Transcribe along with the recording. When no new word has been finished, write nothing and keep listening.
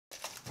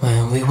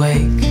we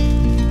wake,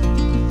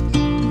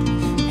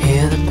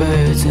 hear the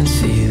birds and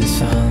see the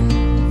sun.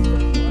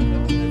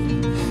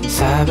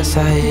 Side by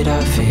side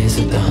our fears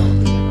are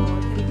done.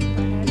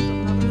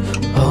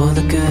 Oh,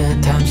 the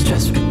good times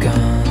just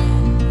begun.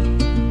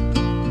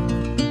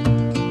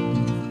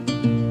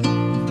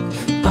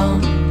 Oh,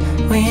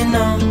 we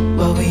know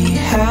what we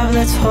have,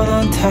 let's hold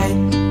on tight.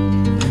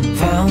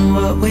 Found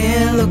what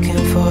we're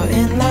looking for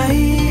in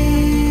life.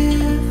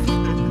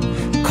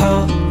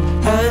 Call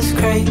us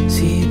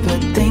crazy, but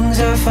things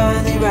are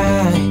finally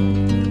right.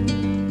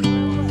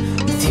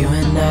 With you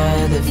and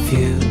I, the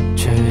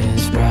future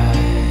is bright.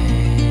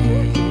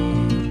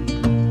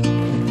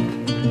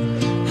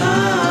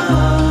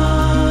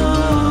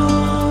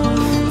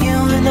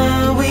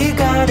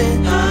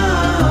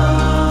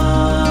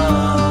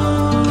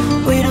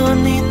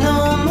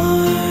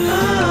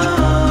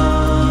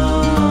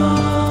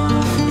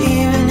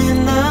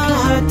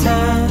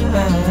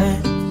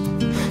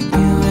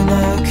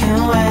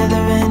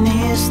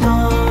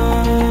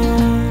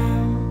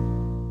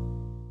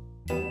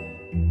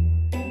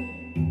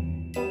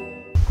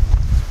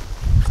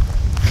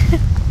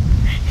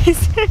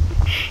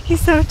 He's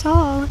so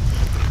tall.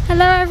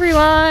 Hello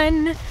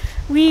everyone!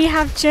 We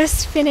have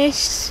just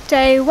finished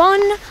day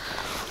 1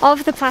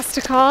 of the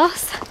Plaster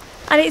Course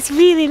and it's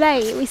really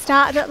late. We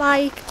started at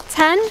like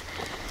 10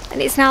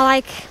 and it's now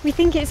like, we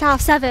think it's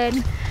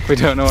 7:30. We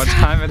don't know what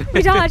time it is.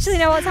 We don't actually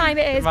know what time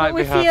it is, but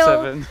we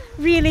feel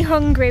really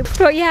hungry.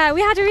 But yeah,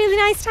 we had a really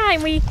nice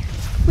time. We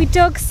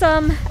dug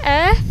some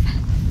earth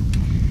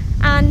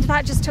and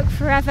that just took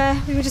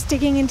forever. We were just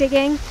digging and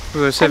digging.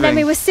 We were sieving. And then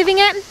we were sieving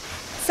it.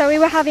 So we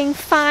were having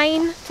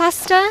fine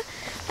plaster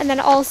and then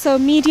also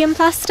medium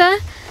plaster.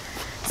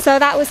 So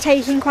that was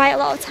taking quite a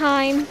lot of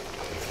time.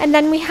 And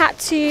then we had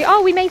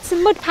to, we made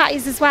some mud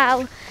patties as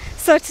well.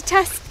 So to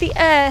test the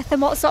earth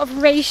and what sort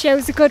of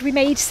ratios are good, we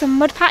made some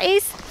mud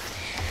patties.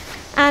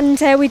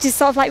 And we did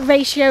sort of like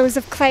ratios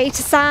of clay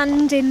to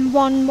sand in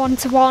 1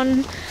 to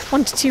 1,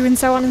 1 to 2 and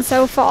so on and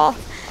so forth.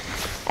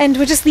 And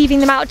we're just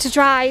leaving them out to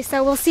dry.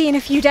 So we'll see in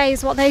a few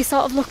days what they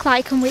sort of look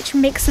like and which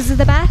mixes are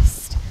the best.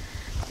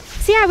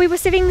 So yeah, we were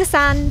sieving the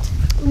sand.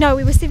 No,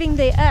 we were sieving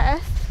the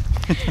earth.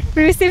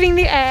 We were sieving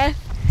the earth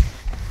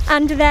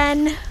and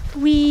then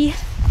we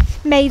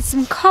made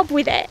some cob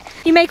with it.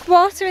 You make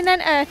water and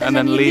then earth and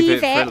then you leave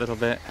it for a little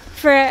bit.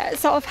 For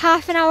sort of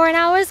half an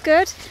hour is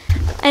good.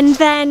 And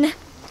then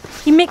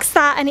you mix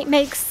that and it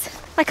makes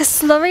like a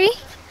slurry.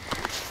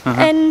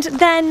 And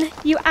then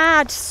you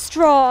add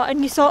straw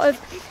and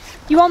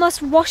you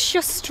almost wash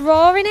your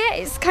straw in it.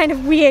 It's kind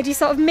of weird. You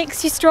sort of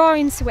mix your straw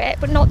into it,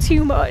 but not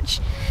too much.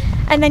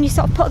 And then you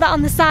sort of put that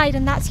on the side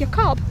and that's your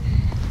cob.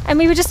 And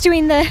we were just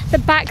doing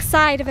the back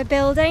side of a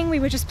building. We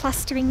were just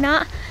plastering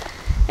that.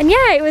 And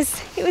yeah, it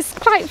was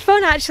quite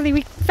fun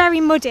actually.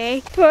 Very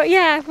muddy, but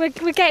yeah, we're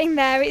getting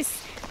there.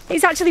 It's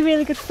actually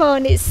really good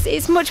fun.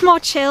 It's much more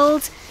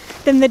chilled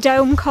than the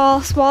dome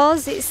course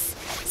was. It's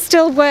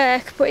still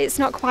work, but it's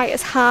not quite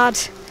as hard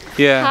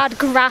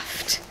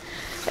graft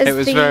as it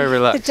was very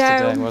relaxed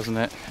today, wasn't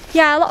it?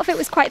 Yeah, a lot of it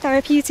was quite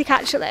therapeutic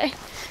actually.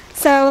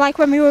 So like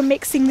when we were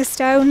mixing the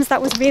stones,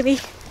 that was really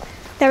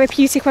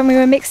therapeutic when we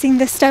were mixing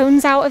the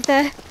stones out of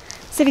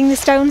sieving the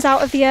stones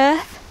out of the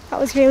earth. That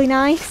was really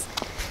nice.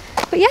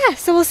 But yeah,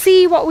 so we'll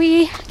see what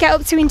we get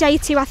up to in day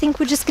 2. I think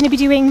we're just going to be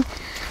doing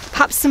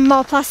perhaps some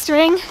more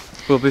plastering.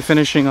 We'll be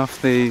finishing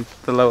off the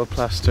lower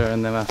plaster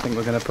and then I think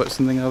we're going to put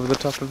something over the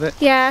top of it.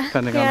 Yeah.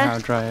 Depending on how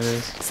dry it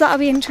is. So that'll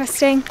be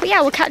interesting. But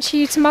yeah, we'll catch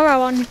you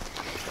tomorrow on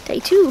day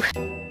 2.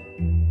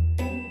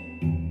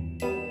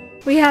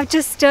 We have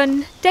just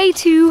done day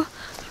 2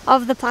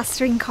 of the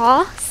plastering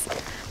course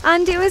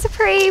and it was a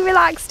pretty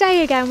relaxed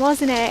day again,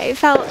 wasn't it? It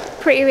felt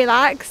pretty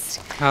relaxed.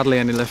 Hardly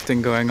any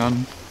lifting going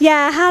on.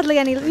 Yeah, hardly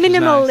any.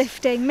 Minimal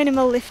lifting.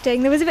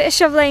 There was a bit of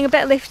shoveling, a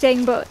bit of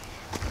lifting, but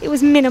it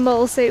was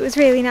minimal, so it was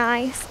really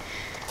nice.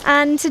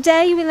 And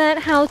today we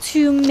learnt how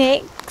to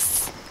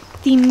mix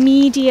the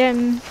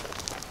medium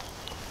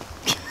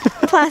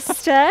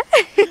plaster,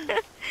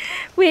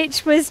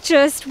 which was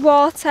just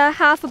water,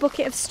 half a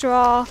bucket of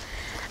straw,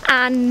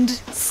 and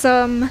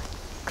some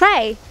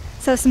clay,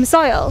 so some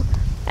soil.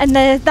 And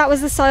that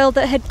was the soil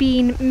that had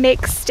been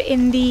mixed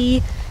in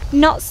the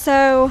not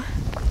so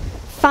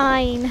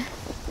fine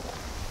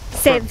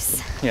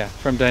sieves.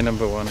 From day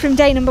number 1. From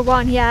day number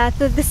 1, yeah,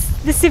 the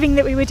sieving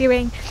that we were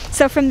doing.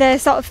 So from the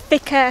sort of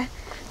thicker,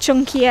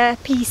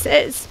 chunkier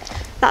pieces,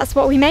 that's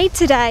what we made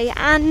today,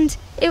 and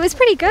it was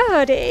pretty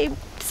good. It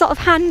sort of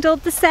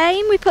handled the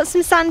same. We put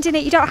some sand in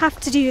it. You don't have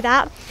to do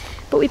that,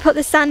 but we put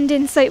the sand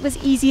in so it was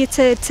easier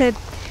to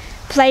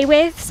play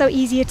with, so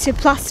easier to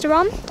plaster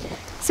on.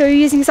 So we were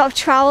using sort of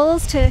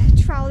trowels to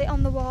trowel it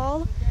on the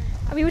wall.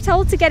 And we were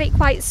told to get it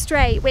quite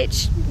straight,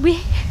 which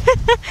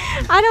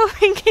I don't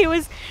think it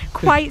was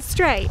quite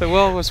straight. The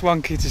wall was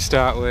wonky to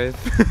start with.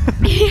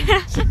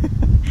 Yeah.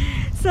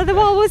 So the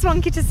wall was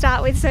wonky to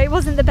start with, so it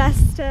wasn't the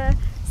best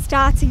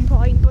starting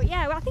point. But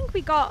yeah, I think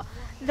we got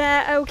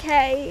there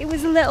okay. It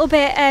was a little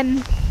bit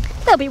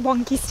little bit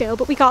wonky still,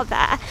 but we got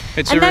there.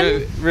 It's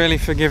a really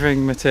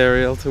forgiving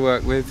material to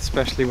work with,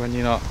 especially when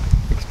you're not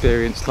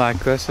experienced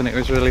like us, and it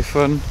was really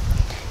fun.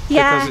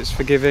 Yeah. Because it's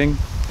forgiving.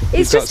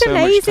 It's just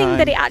amazing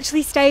that it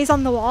actually stays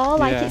on the wall.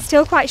 Like, it's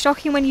still quite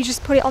shocking when you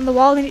just put it on the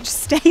wall and it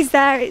just stays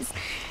there.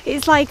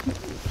 It's like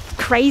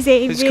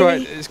crazy.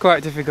 It's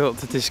quite difficult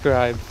to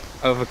describe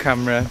over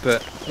camera,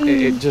 but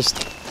it's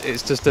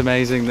just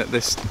amazing that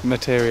this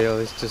material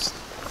is just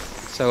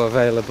so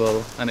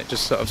available and it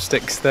just sort of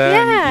sticks there.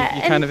 Yeah,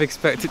 and you kind of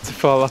expect it to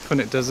fall off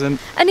and it doesn't.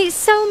 And it's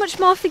so much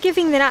more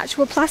forgiving than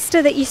actual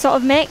plaster that you sort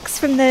of mix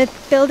from the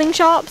building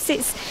shops.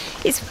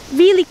 It's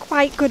really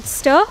quite good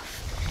stuff.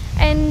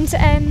 And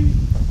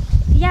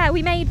yeah,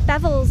 we made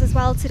bevels as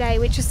well today,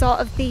 which are sort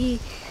of the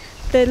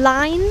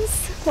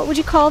lines, what would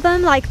you call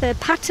them? Like the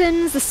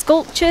patterns, the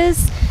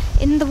sculptures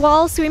in the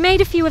wall. So we made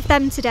a few of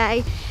them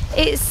today.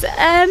 It's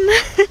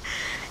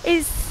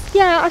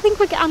yeah, I think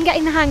I'm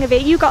getting the hang of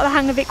it. You got the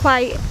hang of it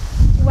quite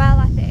well,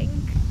 I think.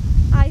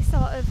 I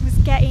sort of was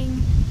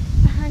getting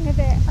the hang of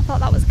it. I thought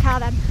that was a car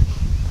then.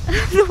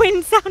 The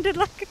wind sounded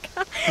like a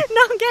car.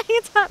 Now I'm getting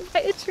attacked by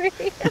a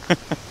tree.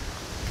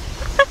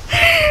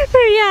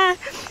 But yeah,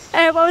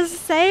 what was I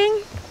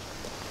saying?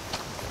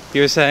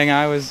 You were saying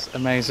I was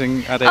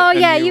amazing at it. Oh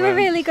yeah, you were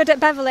really good at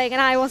beveling and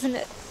I wasn't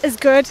as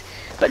good.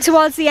 But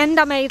towards the end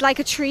I made like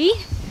a tree,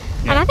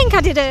 and I think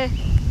I did a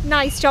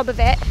nice job of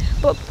it.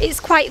 But it's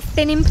quite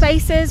thin in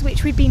places,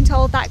 which we'd been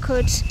told that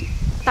could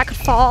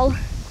fall.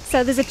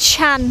 So there's a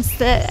chance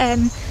that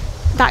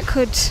that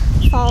could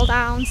fall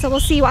down. So we'll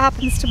see what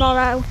happens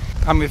tomorrow.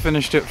 And we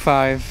finished at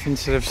 5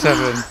 instead of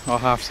 7 or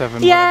half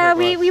 7. Yeah,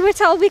 we were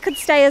told we could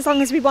stay as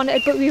long as we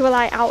wanted, but we were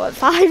like out at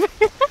 5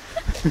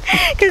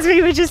 because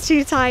we were just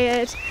too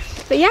tired.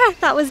 But yeah,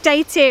 that was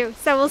day 2.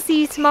 So we'll see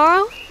you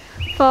tomorrow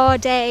for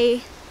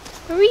day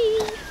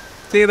 3.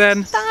 See you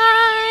then.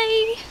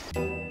 Bye.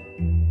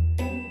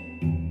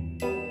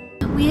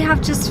 We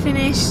have just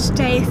finished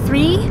day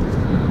 3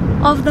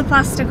 of the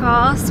Plaster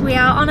Course. We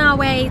are on our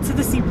way to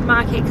the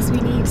supermarket because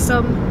we need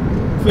some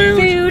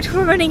food.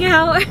 We're running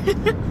out.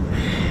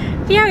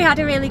 Yeah, we had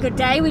a really good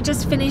day. We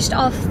just finished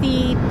off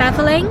the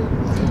beveling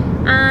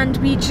and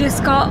we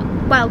just got,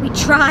 well, we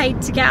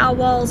tried to get our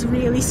walls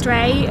really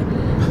straight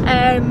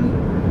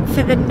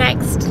for the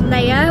next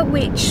layer,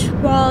 which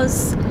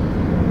was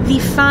the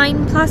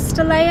fine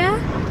plaster layer.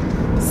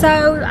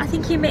 So I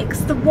think you mix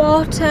the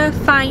water,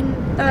 fine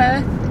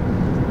earth,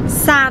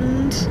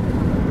 sand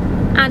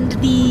and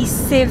the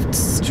sieved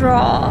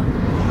straw,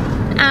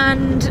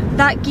 and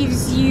that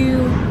gives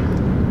you,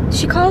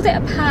 she called it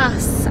a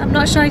pass. I'm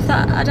not sure if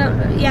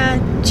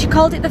that, she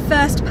called it the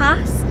first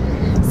pass.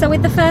 So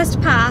with the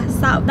first pass,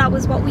 that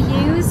was what we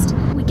used.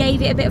 We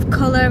gave it a bit of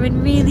colour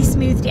and really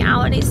smoothed it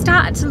out, and it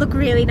started to look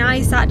really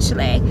nice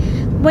actually.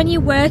 When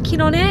you're working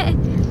on it,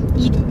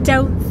 you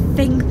don't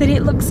think that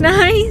it looks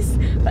nice,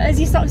 but as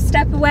you sort of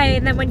step away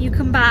and then when you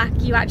come back,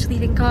 you actually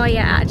think, oh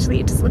yeah, actually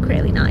it does look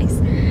really nice.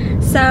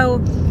 So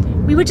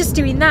we were just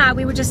doing that.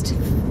 We were just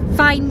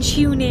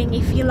fine-tuning,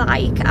 if you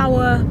like,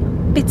 our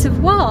bit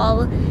of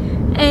wall,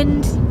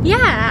 and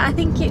yeah, I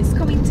think it's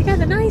coming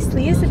together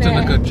nicely, isn't it?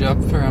 Done a good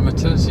job for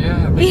amateurs,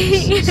 yeah. I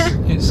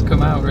think it's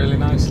come out really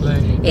nicely.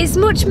 It's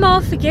much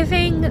more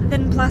forgiving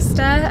than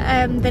plaster,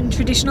 than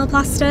traditional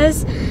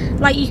plasters.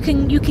 Like you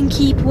can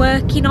keep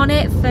working on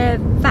it for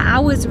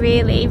hours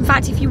really. In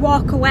fact, if you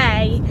walk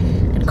away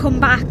and come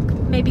back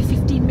maybe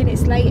 15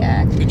 minutes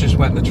later, you just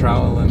wet the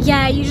trowel and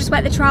you just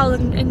wet the trowel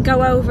and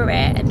go over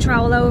it and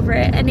trowel over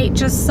it, and it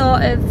just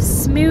sort of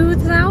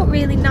smooths out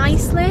really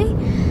nicely.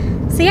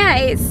 So yeah,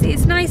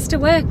 it's nice to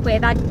work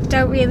with. I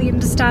don't really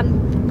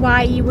understand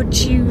why you would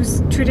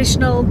choose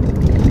traditional.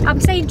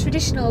 I'm saying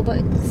traditional, but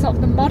sort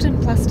of the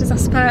modern plasters, I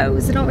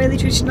suppose. They're not really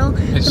traditional.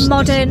 The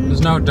modern.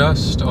 There's no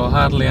dust or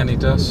hardly any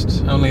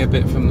dust. Only a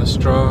bit from the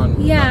straw and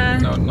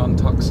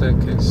non-toxic.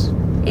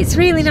 It's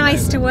really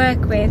nice to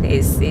work with.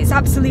 It's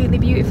absolutely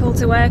beautiful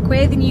to work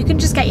with, and you can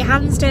just get your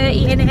hands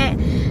dirty in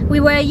it. We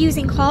were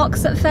using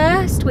hawks at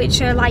first,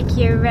 which are like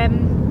your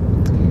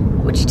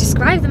what would you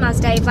describe them as,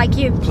 Dave? Like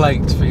your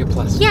plate for your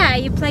plaster. Yeah,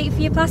 your plate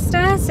for your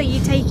plaster. So you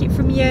take it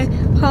from your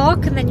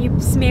hawk and then you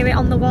smear it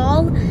on the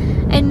wall.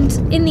 And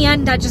in the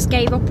end, I just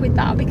gave up with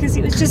that because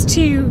it was just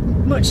too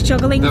much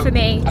juggling for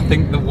me. I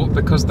think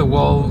because the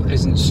wall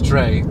isn't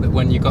straight, that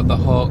when you got the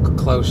hawk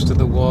close to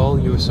the wall,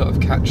 you were sort of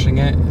catching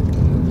it.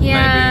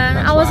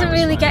 Yeah, I wasn't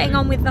really getting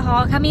on with the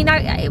hawk. I mean,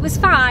 it was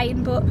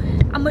fine, but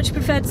I much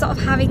preferred sort of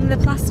having the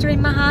plaster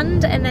in my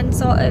hand and then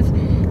sort of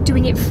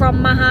doing it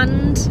from my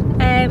hand,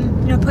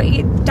 you know, putting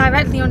it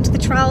directly onto the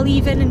trowel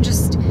even and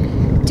just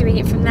doing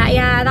it from there.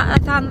 Yeah, I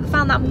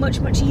found that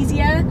much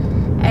easier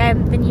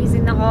than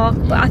using the hawk.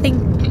 But I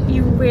think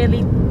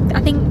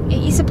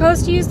you're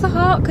supposed to use the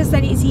hawk because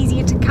then it's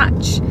easier to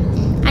catch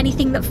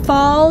anything that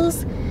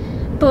falls.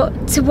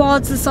 But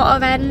towards the sort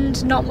of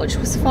end, not much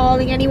was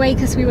falling anyway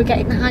because we were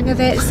getting the hang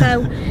of it.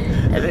 So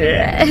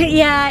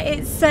yeah,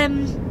 it's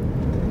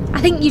I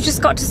think you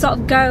just got to sort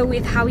of go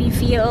with how you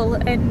feel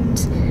and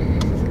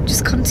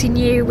just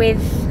continue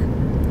with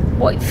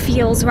what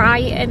feels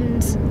right.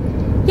 And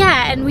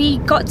Yeah, and we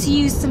got to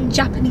use some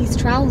Japanese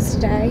trowels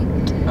today,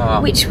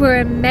 which were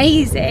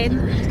amazing.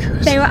 Really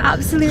good. They were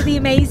absolutely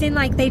amazing.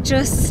 Like they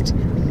just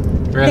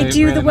Really, they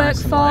do really the work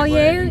nice and for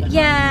lightweight you. in the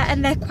Yeah, hand.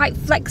 and they're quite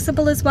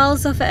flexible as well.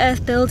 So for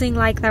earth building,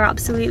 like they're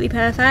absolutely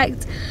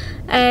perfect.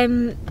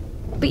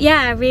 But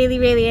yeah, I really,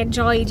 really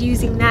enjoyed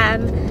using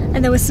them.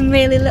 And there were some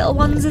really little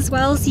ones as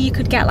well, so you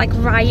could get like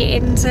right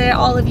into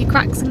all of your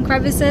cracks and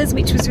crevices,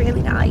 which was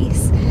really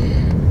nice.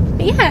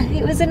 But yeah,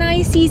 it was a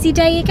nice easy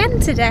day again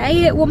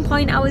today. At one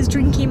point I was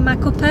drinking my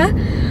cup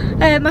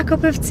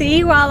of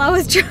tea while I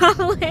was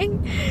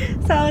travelling,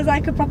 so I was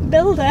like a proper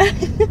builder.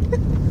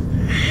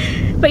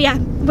 But yeah,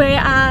 we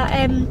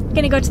are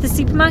going to go to the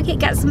supermarket,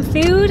 get some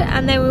food,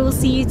 and then we will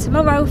see you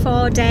tomorrow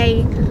for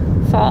day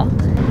 4.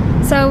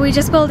 So we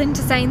just pulled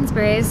into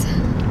Sainsbury's.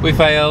 We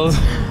failed.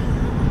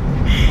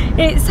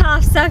 It's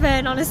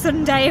 7:30 on a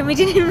Sunday and we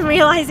didn't even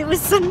realise it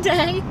was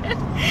Sunday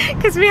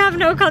because we have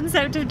no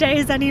concept of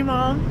days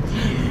anymore.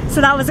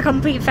 So that was a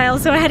complete fail.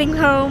 So we're heading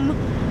home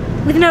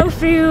with no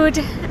food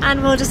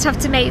and we'll just have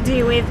to make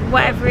do with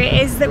whatever it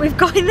is that we've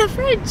got in the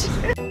fridge.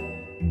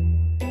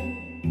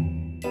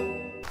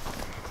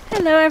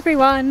 Hello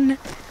everyone.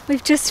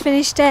 We've just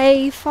finished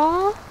day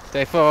 4?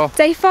 Day 4.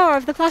 Day 4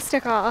 of the Plaster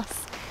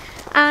Course.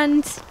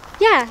 And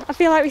yeah, I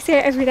feel like we say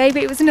it every day,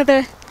 but it was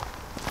another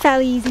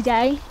fairly easy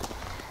day.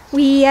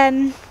 We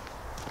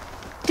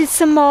did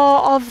some more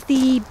of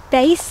the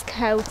base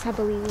coat, I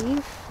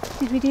believe.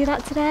 Did we do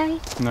that today?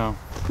 No.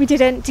 We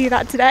didn't do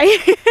that today.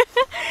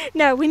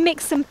 No, we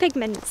mixed some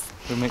pigments.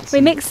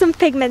 We mixed some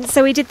pigments,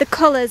 so we did the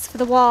colours for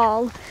the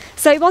wall.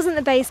 So it wasn't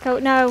the base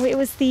coat, no, it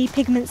was the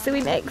pigments that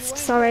we mixed,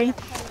 sorry.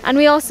 And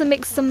we also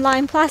mixed some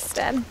lime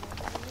plaster.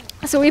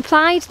 So we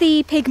applied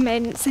the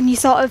pigments and you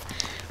sort of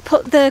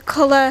put the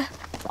colour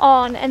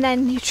on and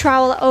then you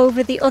trowel it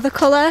over the other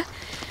colour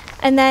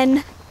and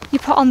then you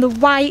put on the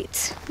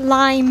white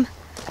lime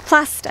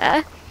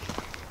plaster,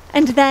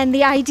 and then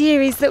the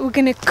idea is that we're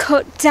going to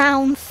cut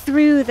down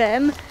through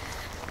them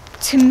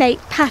to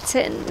make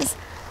patterns.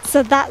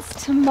 So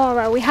that's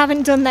tomorrow. We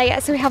haven't done that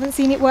yet, so we haven't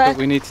seen it work. But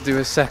we need to do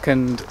a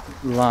second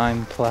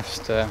lime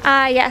plaster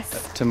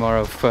Yes.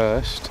 tomorrow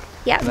first.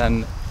 Yeah. And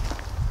then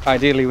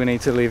ideally we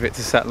need to leave it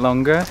to set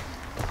longer,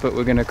 but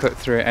we're going to cut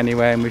through it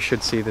anyway and we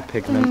should see the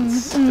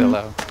pigments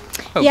below.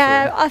 Hopefully.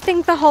 Yeah, I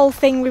think the whole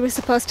thing we were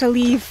supposed to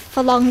leave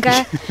for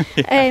longer.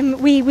 Yeah.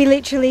 We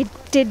literally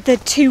did the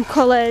 2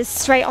 colours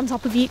straight on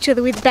top of each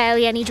other with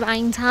barely any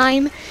drying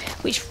time,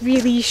 which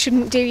really you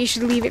shouldn't do, you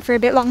should leave it for a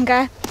bit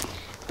longer.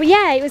 But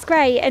yeah, it was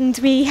great, and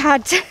we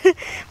had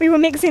we were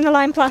mixing the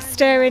lime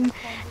plaster and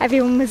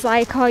everyone was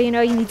like, oh, you know,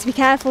 you need to be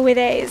careful with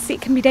it,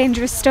 it can be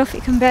dangerous stuff,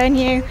 it can burn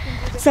you.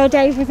 So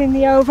Dave was in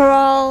the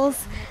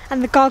overalls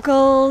and the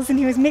goggles and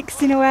he was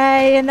mixing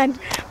away, and then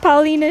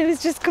Paulina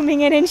was just coming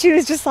in and she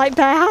was just like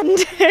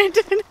barehanded.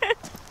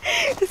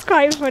 It's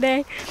quite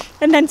funny.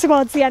 And then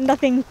towards the end I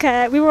think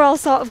we were all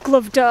sort of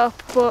gloved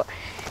up, but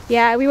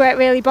yeah, we weren't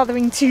really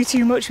bothering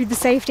too much with the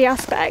safety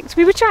aspect.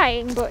 We were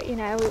trying, but you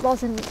know, it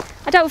wasn't,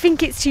 I don't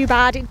think it's too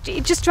bad,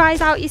 it just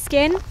dries out your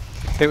skin.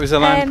 It was a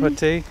lime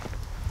putty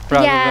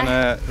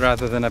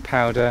rather than a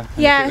powder.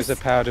 And yes. If it was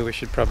a powder we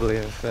should probably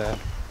have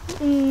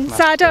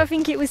so I don't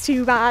think it was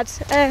too bad.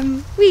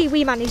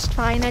 We managed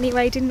fine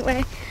anyway, didn't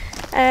we?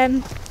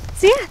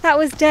 So yeah, that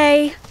was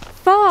day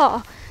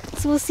 4.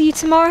 So we'll see you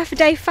tomorrow for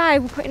day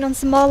 5. We're putting on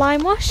some more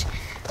lime wash,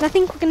 and I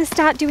think we're going to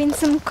start doing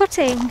some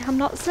cutting. I'm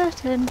not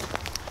certain.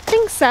 I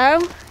think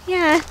so,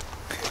 yeah.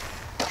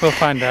 We'll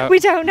find out. We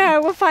don't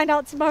know, we'll find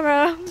out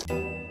tomorrow.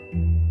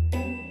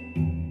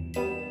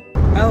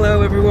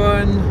 Hello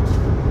everyone.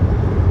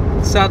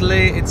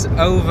 Sadly it's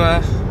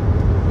over.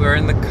 We're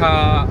in the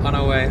car on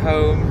our way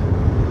home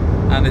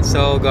and it's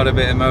all got a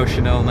bit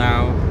emotional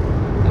now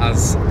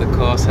as the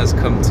course has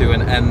come to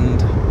an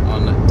end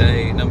on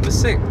day number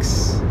 6.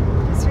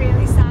 It's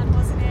really sad,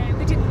 wasn't it?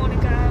 We didn't want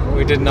to go.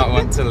 We did not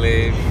want to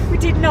leave. We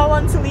did not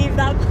want to leave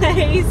that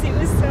place, it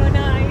was so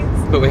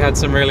nice. But we had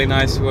some really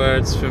nice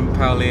words from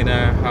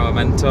Paulina, our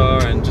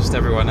mentor, and just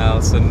everyone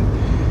else, and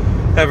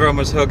everyone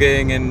was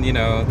hugging and you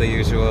know, the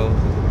usual.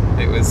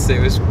 It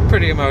was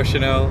pretty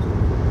emotional.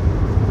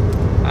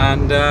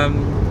 And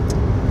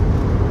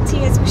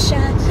tears were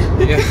shed.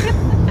 Yeah,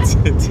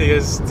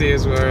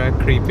 tears were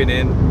creeping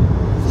in.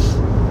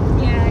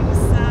 Yeah, it was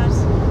sad.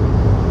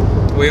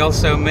 We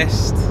also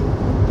missed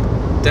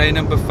day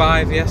number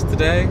 5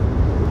 yesterday.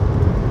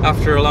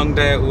 After a long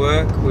day at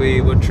work,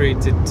 we were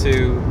treated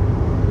to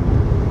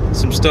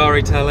some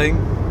storytelling,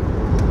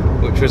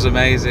 which was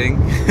amazing.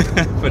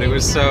 But it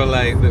was so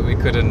late that we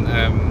couldn't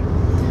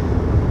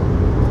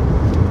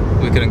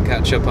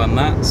catch up on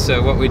that.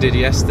 So what we did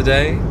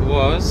yesterday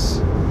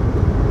was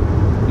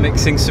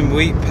mixing some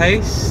wheat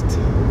paste,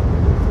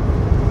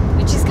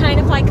 which is kind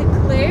of like a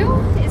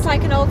glue. It's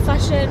like an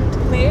old-fashioned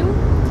glue.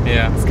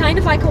 Yeah. It's kind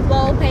of like a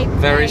wallpaper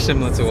Very paste.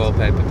 similar to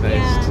wallpaper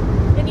paste.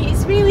 Yeah. And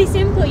it's really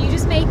simple. You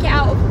just make it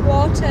out of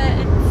water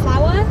and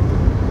flour,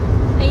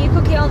 and you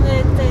cook it on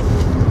the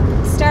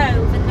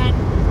stove, and then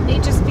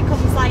it just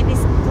becomes like this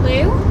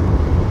glue.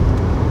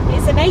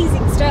 It's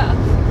amazing stuff.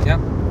 Yep.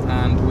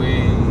 And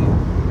we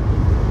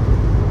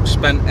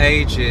spent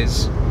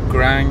ages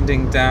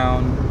grinding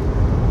down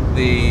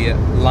the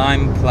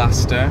lime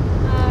plaster.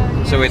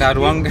 So we'd had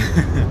one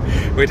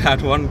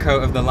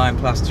coat of the lime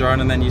plaster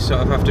on, and then you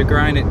sort of have to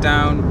grind it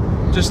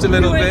down just a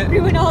little bit.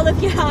 Ruin all of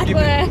your hard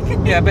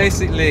work. Yeah,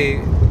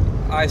 basically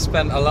I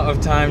spent a lot of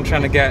time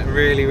trying to get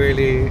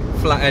really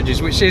flat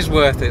edges, which is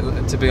worth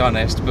it, to be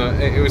honest, but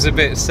it was a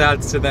bit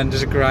sad to then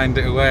just grind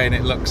it away, and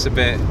it looks a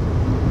bit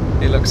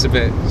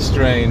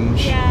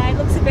strange. Yeah, it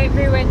looks a bit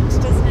ruined,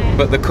 doesn't it?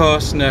 But the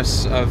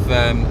coarseness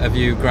of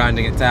you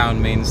grinding it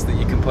down means that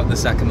you can put the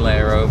second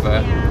layer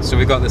over. Yeah. So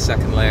we got the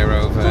second layer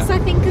over. Plus I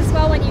think as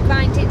well, when you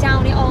grind it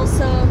down,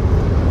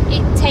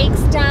 it takes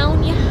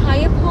down your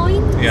higher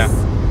points. Yeah.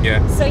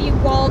 So your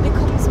wall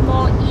becomes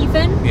more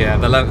even. Yeah,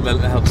 that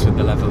helps with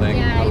the levelling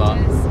a lot.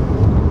 Yeah, it does.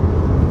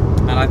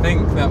 And I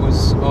think that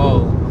was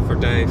all for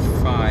day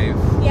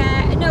 5.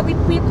 Yeah, no, we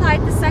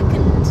applied the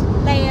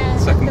second layer.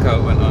 Second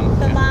coat went on.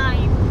 The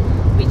lime,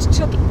 which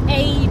took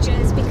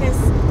ages because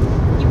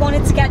you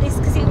wanted to get this,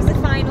 because it was the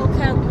final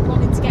coat, we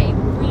wanted to get it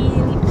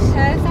really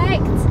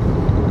perfect.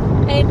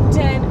 And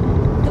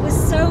there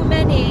was so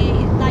many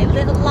like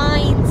little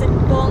lines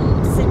and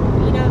bumps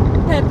and, you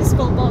know,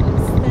 purposeful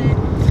bumps that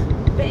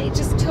it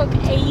just took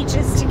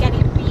ages to get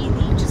it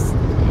really just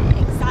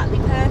exactly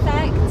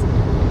perfect.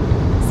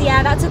 So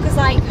yeah, that took us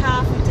like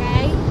half a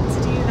day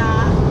to do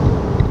that,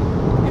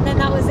 and then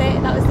that was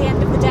it. That was the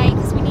end of the day,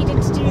 because we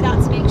needed to do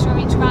that to make sure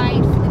it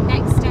dried for the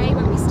next day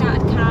when we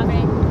started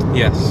carving.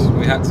 Yes,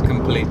 we had to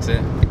complete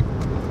it.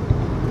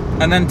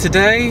 And then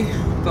today,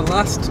 the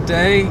last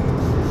day,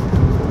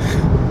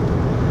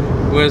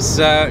 was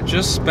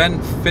just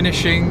spent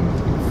finishing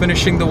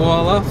the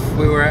wall off.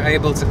 We were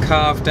able to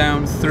carve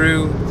down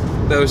through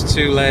those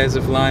 2 layers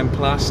of lime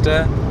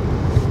plaster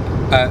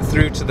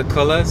through to the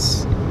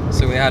colours.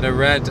 So we had a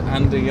red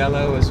and a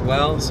yellow as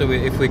well. So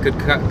if we could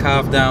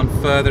carve down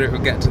further, it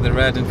would get to the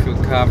red, and if we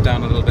would carve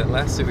down a little bit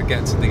less, it would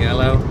get to the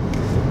yellow.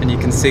 And you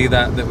can see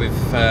that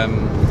we've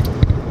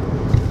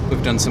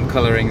done some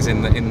colourings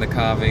in the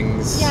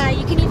carvings. Yeah,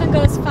 you can even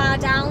go as far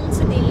down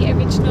to the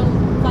original,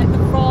 like the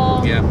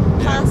raw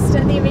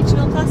plaster, the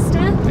original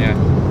plaster. Yeah.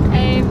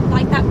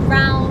 Like that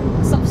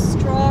brown sort of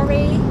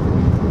strawy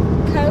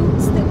coat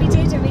that we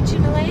did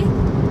originally,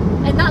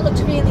 and that looked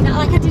really nice.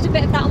 Like I did a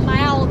bit of that on my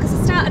owl, because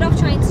I started off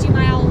trying to do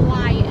my owl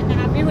white, and then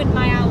I ruined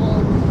my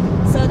owl.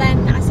 So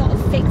then I sort of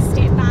fixed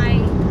it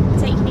by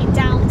taking it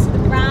down to the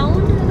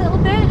brown a little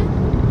bit,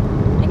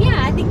 and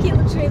yeah, I think it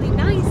looked really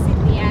nice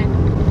in the end.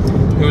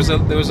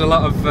 There was a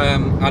lot of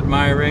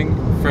admiring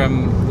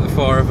from the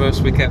 4 of us.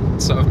 We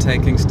kept sort of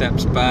taking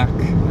steps back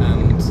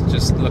and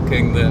just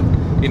looking that,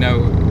 you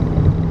know,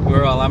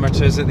 we're all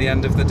amateurs at the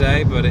end of the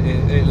day, but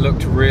it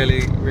looked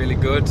really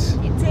good.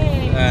 It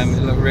did.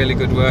 It looked really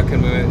good work,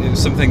 and it was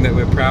something that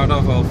we're proud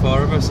of, all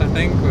 4 of us. I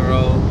think we were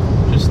all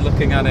just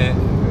looking at it.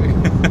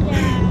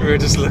 Yeah. We were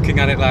just looking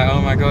at it like,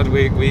 oh my god,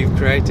 we've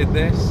created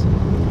this.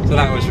 So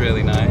that was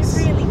really nice.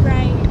 It was really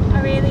great.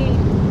 I really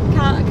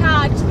can't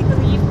actually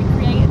believe we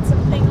created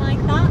something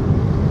like that.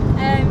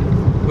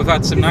 We've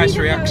had some nice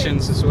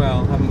reactions as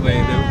well, haven't we?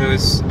 Yeah. There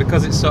was,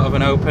 because it's sort of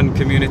an open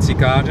community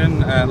garden,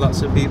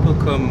 lots of people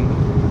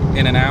come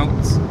in and out,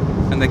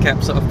 and they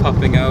kept sort of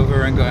popping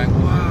over and going,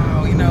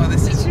 wow, you know,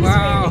 this is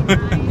wow.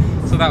 Really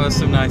nice. So that was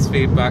some nice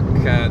feedback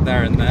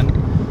there and then.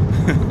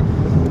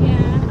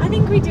 Yeah, I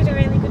think we did a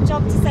really good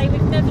job to say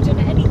we've never done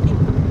anything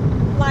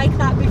like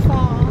that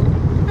before.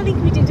 I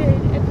think we did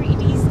a pretty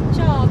decent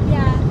job,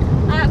 yeah.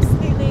 I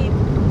absolutely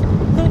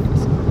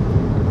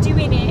loved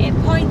doing it. At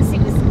points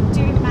it was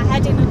doing my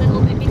head in a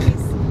little bit,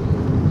 because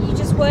you're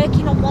just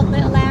working on one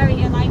little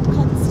area like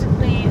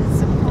constantly at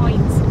some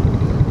points.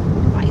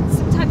 Like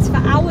sometimes for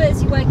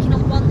hours you're working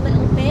on one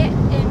little bit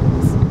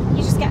and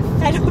you just get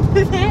fed up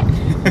with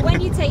it. But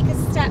when you take a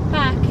step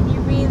back and you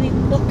really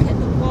look at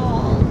the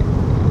wall,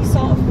 you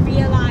sort of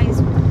realise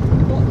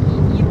what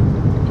you're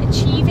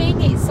achieving.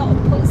 It sort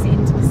of puts it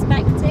into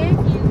perspective.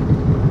 You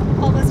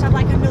almost have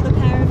like another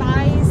pair of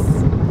eyes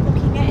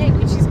looking at it,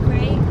 which is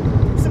great.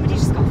 Somebody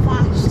just got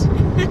flashed.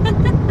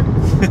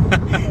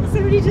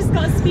 Somebody just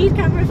got a speed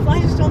camera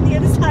flashed on the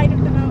other side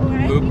of the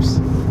motorway. Oops.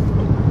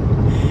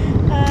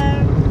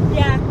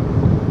 Yeah.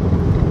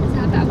 So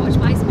I better watch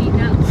my speed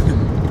now.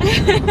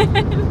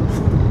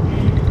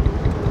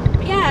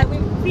 But yeah, we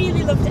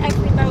really loved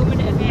every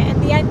moment of it,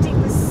 and the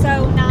ending was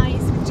so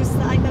nice with just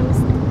like those.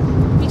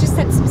 We just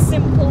said some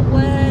simple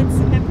words,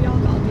 and then we all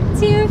got a bit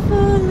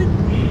tearful.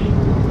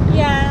 And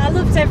yeah, I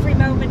loved every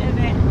moment of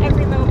it.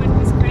 Every moment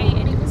was great,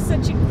 and it was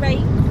such a great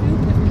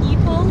group of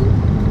people.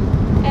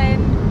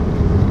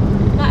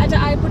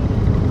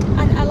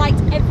 I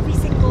liked every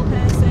single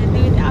person.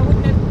 I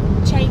wouldn't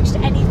have changed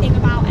anything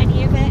about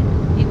any of it.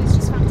 It was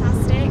just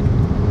fantastic.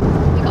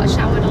 We got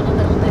showered on a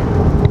little bit.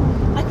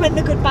 Like when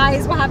the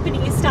goodbyes were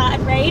happening, it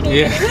started raining.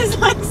 Yeah. It was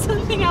like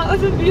something out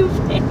of a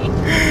movie.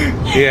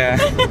 Yeah.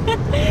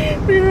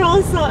 We were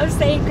all sort of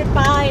saying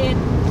goodbye, and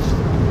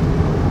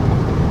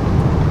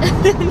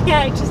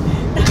yeah, just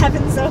the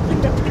heavens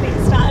opened up and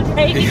it started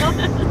raining on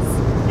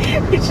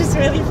us, which is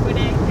really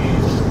funny.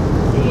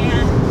 So,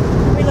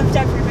 yeah, we loved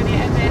every minute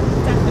it,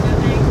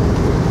 definitely.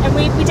 And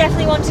we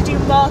definitely want to do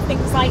more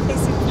things like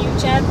this in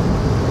future.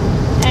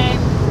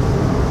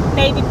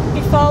 Maybe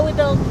before we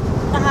build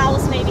the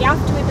house, maybe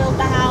after we build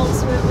the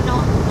house, we're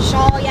not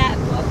sure yet,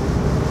 but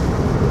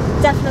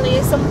definitely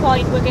at some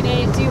point we're going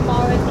to do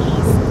more of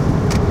these.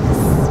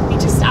 We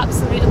just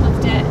absolutely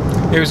loved it.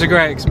 It was a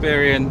great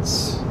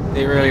experience,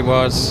 it really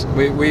was.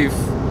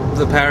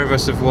 The pair of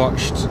us have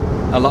watched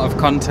a lot of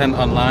content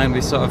online.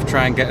 We sort of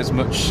try and get as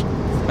much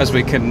as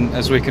we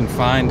can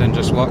find and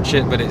just watch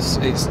it, but it's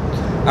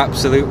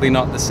absolutely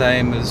not the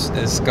same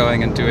as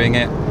going and doing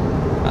it.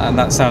 And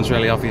that sounds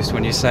really obvious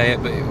when you say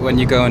it, but when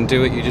you go and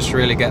do it, you just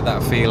really get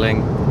that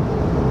feeling.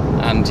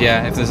 And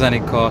yeah, if there's any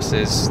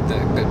courses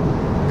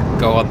that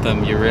go on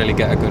them, you really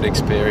get a good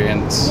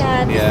experience.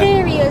 Yeah, the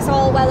theory is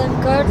all well and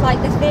good,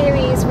 like the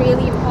theory is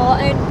really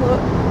important,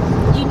 but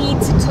you need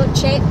to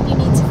touch it, you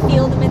need to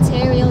feel the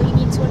material, you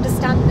need to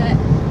understand that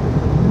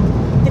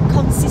the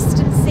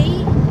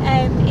consistency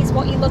is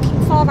what you're looking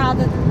for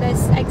rather than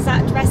this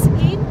exact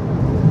recipe,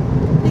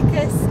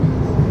 because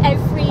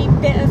every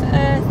bit of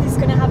earth is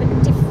going to have a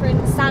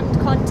different sand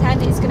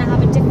content, it's going to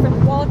have a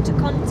different water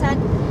content.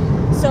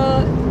 So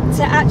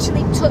to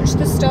actually touch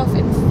the stuff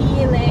and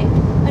feel it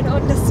and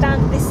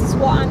understand this is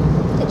what I'm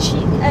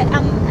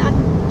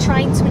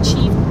trying to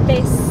achieve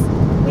this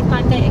with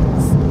my mix,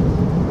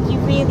 you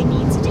really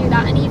need to do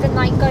that. And even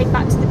like going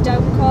back to the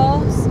dome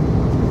course,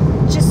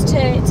 just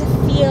to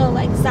feel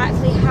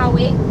exactly how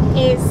it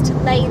is to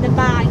lay the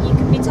bag. You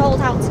can be told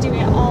how to do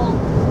it all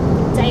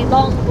day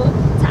long, but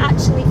to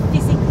actually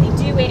physically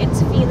do it and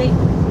to feel it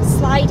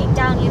sliding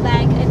down your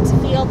leg and to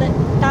feel that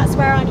that's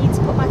where I need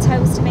to put my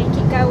toes to make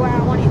it go where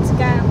I want it to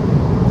go,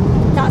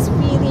 that's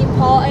really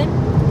important.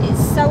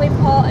 It's so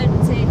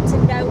important to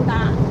know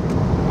that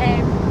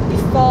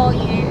before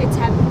you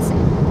attempt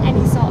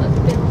any sort of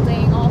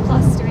building or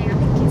plastering. I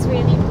think it's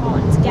really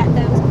important to get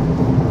those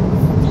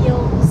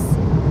feels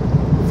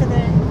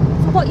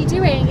for what you're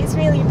doing. It's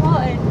really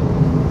important.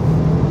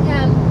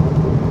 Yeah.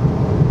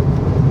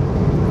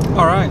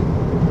 All right.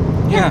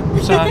 Yeah.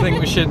 So I think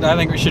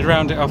we should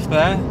round it off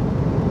there.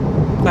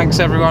 Thanks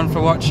everyone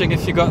for watching.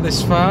 If you got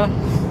this far,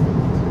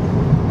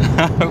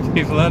 I hope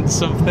you've learned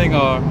something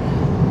or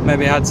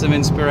maybe had some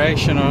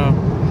inspiration or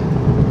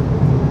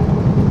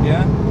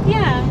yeah.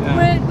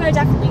 We're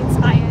definitely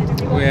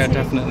inspired. We are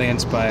definitely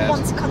inspired. We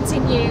want to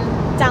continue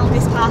down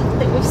this path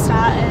that we've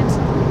started,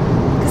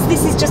 because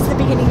this is just the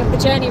beginning of the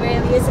journey,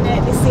 really, isn't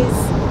it? This is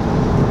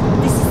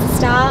the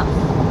start.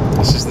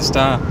 This is the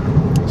start.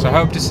 So I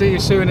hope to see you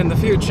soon in the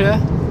future.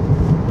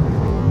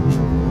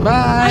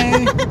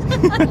 Bye.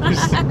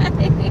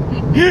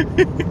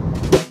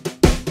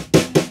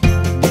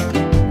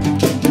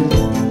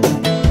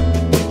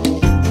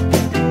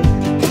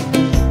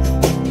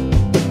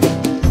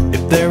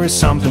 If there is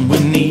something we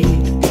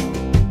need,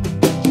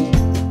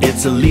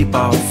 it's a leap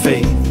of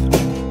faith,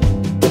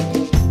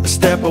 a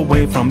step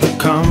away from the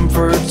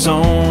comfort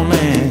zone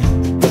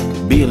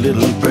and be a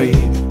little brave.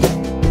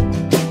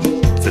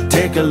 So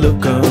take a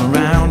look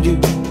around you.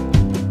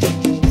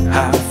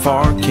 How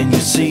far can you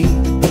see?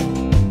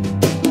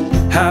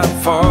 How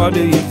far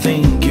do you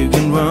think you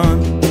can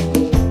run,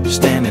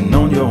 standing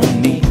on your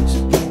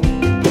knees?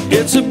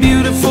 It's a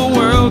beautiful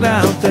world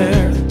out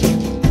there,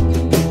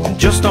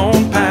 just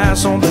don't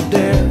pass on the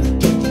dare.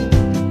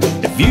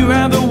 If you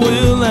have the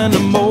will and a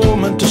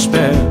moment to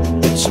spare,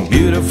 it's a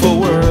beautiful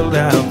world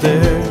out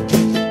there.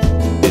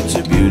 It's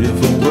a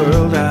beautiful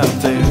world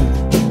out there.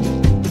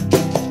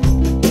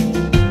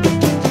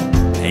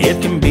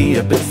 It can be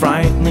a bit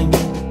frightening,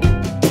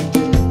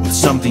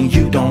 something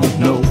you don't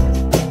know.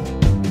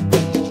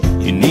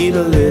 You need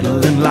a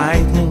little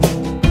enlightening,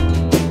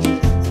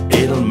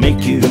 it'll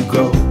make you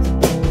grow.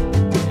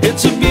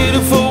 It's a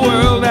beautiful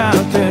world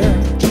out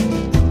there,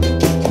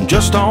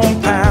 just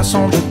don't pass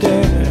on the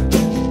dare.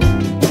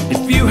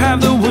 If you have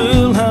the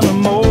will